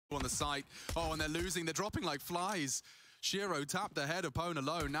on the site. Oh, and they're losing. They're dropping like flies. Shiro tapped ahead, opponent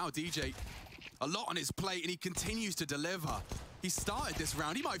alone. Now DJ, a lot on his plate, and he continues to deliver. He started this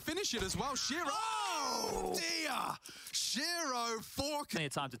round. He might finish it as well. Shiro, oh dear! Shiro, plenty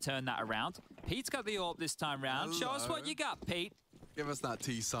of time to turn that around. Pete's got the AWP this time round. Show us what you got, Pete. Give us that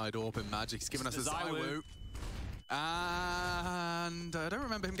T-side AWP in Magic. He's giving us a Zywoo. And I don't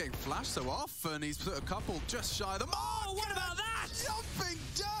remember him getting flashed so often. He's put a couple just shy of the mark. Oh, what about that? Jumping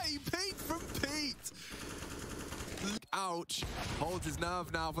day, Pete from Pete. Ouch. Holds his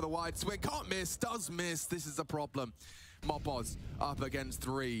nerve now for the wide swing. Can't miss, does miss. This is a problem. Mopoz up against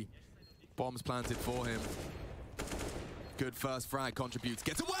 3. Bombs planted for him. Good first frag, contributes,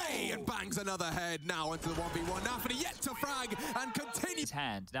 gets away, and bangs another head. Now into the 1v1. Nafany yet to frag and continues.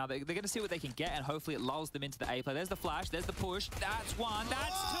 Hand. Now they're going to see what they can get, and hopefully it lulls them into the A play. There's the flash, there's the push. That's one,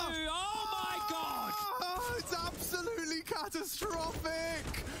 that's two. Oh my god! Oh, it's absolutely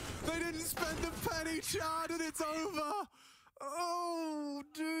catastrophic. They didn't spend a penny, Chad, and it's over. Oh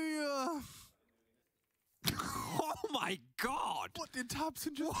dear. Oh my god! What did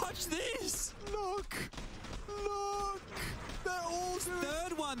Tabson just... Watch this! Look! Look! They're all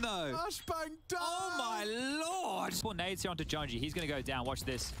third one though! Flashbang down! Oh my lord! Four nades here onto Jonji. He's gonna go down. Watch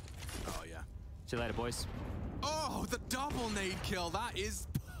this. Oh yeah. See you later, boys. Oh, the double nade kill. That is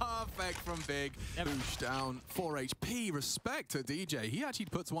perfect from Big. Boosh down. 4 HP. Respect to DJ. He actually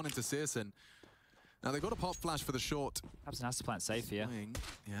puts one into Searson. Now they've got a pop flash for the short. Tabson has to plant safe here.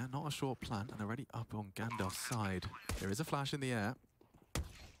 Yeah, not a short plant, and already up on Gandalf's side. There is a flash in the air.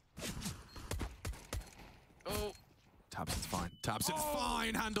 Oh, Tabson's fine. Tabson's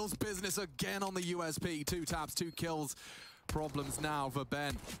fine. Handles business again on the USP. 2 taps, 2 kills. Problems now for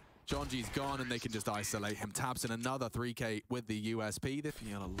Ben. Jonji's gone, and they can just isolate him. Tabson another 3K with the USP. They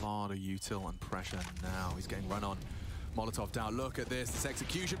feel a lot of util and pressure now. He's getting run on. Molotov down. Look at this. This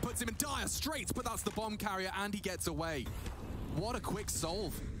execution puts him in dire straits, but that's the bomb carrier, and he gets away. What a quick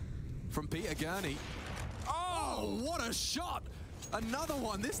solve from Peter Gurney. Oh, what a shot! Another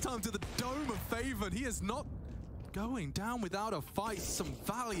one, this time to the dome of Faven. He is not going down without a fight. Some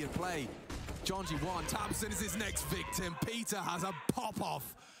valiant play. Jonji won. Tabson is his next victim. Peter has a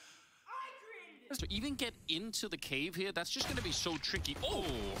pop-off. To even get into the cave here, that's just going to be so tricky. Oh,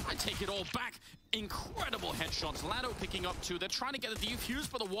 I take it all back. Incredible headshots. Lado picking up 2. They're trying to get the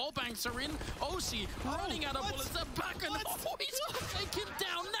defuse, but the wall banks are in. OC running out of bullets. They're back, and oh, he's taken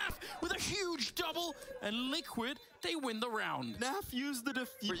down. Naf with a huge double, and Liquid, they win the round. Naf used the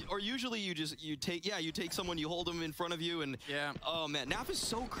defuse. Or usually you take someone, you hold them in front of you, and oh man, Naf is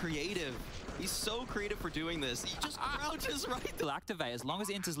so creative. He's so creative for doing this. He just crouches right. He'll activate as long as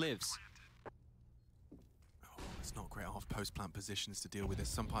Inters lives. It's not great off post-plant positions to deal with this.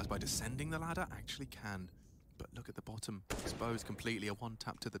 Sometimes by descending the ladder actually can. But look at the bottom, exposed completely. A one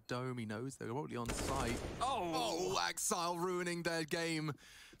tap to the dome. He knows they're already on site. Oh, Axile ruining their game.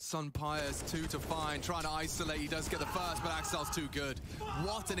 Sunpires 2 to find, trying to isolate. He does get the first, but Axile's too good.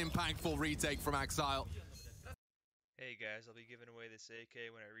 What an impactful retake from Axile. Hey guys, I'll be giving away this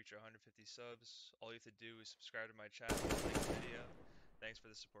AK when I reach 150 subs. All you have to do is subscribe to my channel and like the video. Thanks for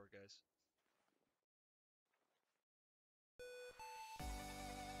the support, guys.